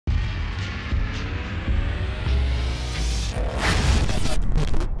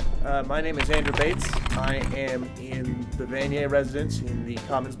My name is Andrew Bates. I am in the Vanier residence in the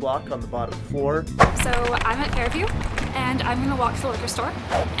Commons block on the bottom floor. So I'm at Fairview and I'm going to walk to the liquor store,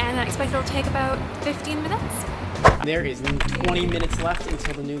 and I expect it'll take about 15 minutes. There is 20 minutes left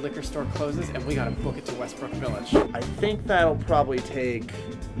until the new liquor store closes, and we gotta book it to Wesbrook Village. I think that'll probably take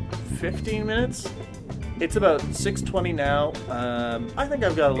 15 minutes. It's about 6:20 now. I think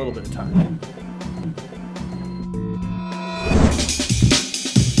I've got a little bit of time.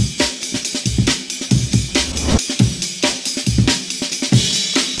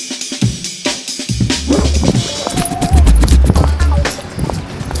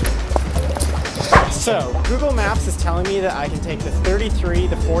 So, Google Maps is telling me that I can take the 33,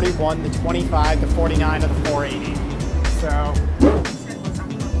 the 41, the 25, the 49, or the 480. So...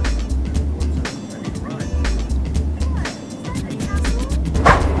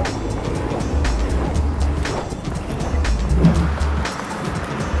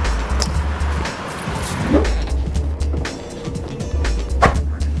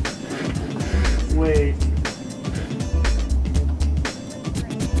 Wait.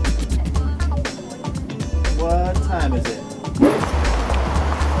 What time is it?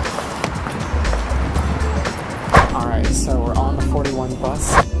 Alright, so we're on the 41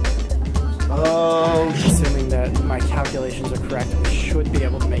 bus. Oh, Assuming that my calculations are correct, we should be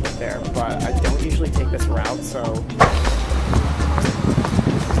able to make it there, but I don't usually take this route, so...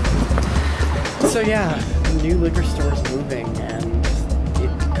 So yeah, the new liquor store is moving, and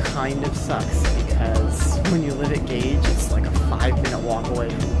it kind of sucks, because when you live at Gage, it's like a 5-minute walk away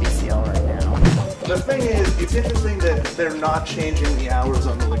from the BCL right now. the thing is, it's interesting that they're not changing the hours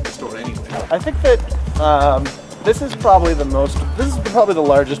on the liquor store anyway. I think that this is probably the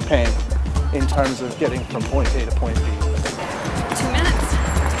largest pain in terms of getting from point A to point B. 2 minutes.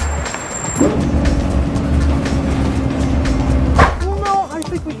 Well, no, I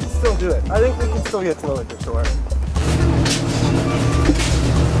think we can still do it. I think we can still get to the liquor store.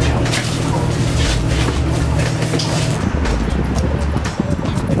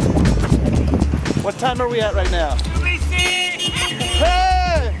 What time are we at right now? Ubyssey!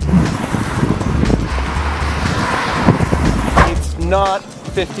 Hey! It's not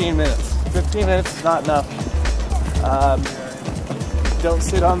 15 minutes. 15 minutes is not enough. Don't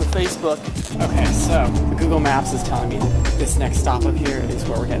sit on the Facebook. Okay, so Google Maps is telling me that this next stop up here is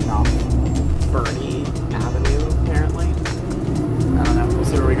where we're getting off. Bernie Avenue, apparently. I don't know. We'll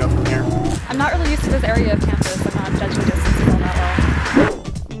see where we go from here. I'm not really used to this area of campus. I'm not judging distances all that well.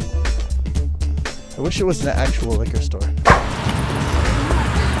 I wish it was an actual liquor store.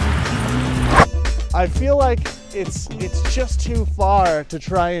 I feel like it's just too far to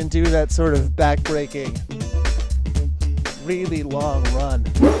try and do that sort of backbreaking, really long run.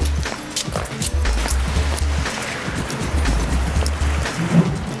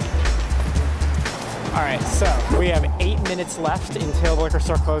 All right, so we have 8 minutes left until the liquor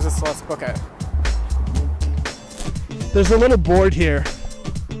store closes, so let's book it. There's a little board here.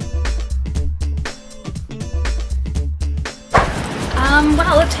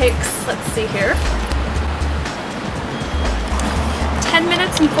 Well, it takes, let's see here, 10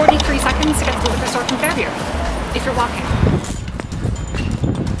 minutes and 43 seconds to get to the liquor store from Fairview, if you're walking.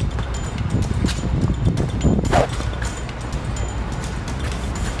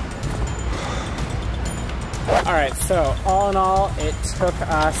 All right, so all in all, it took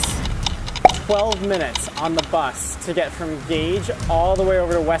us 12 minutes on the bus to get from Gage all the way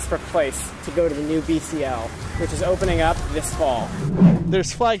over to Wesbrook Place to go to the new BCL, which is opening up this fall.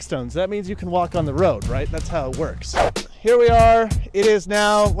 There's flagstones. That means you can walk on the road, right? That's how it works. Here we are. It is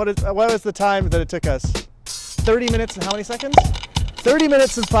now, what was the time that it took us? 30 minutes and how many seconds? 30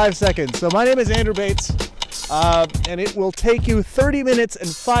 minutes and 5 seconds. So my name is Andrew Bates, and it will take you 30 minutes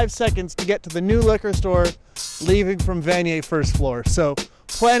and 5 seconds to get to the new liquor store leaving from Vanier first floor. So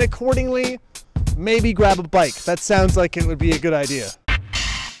plan accordingly, maybe grab a bike. That sounds like it would be a good idea.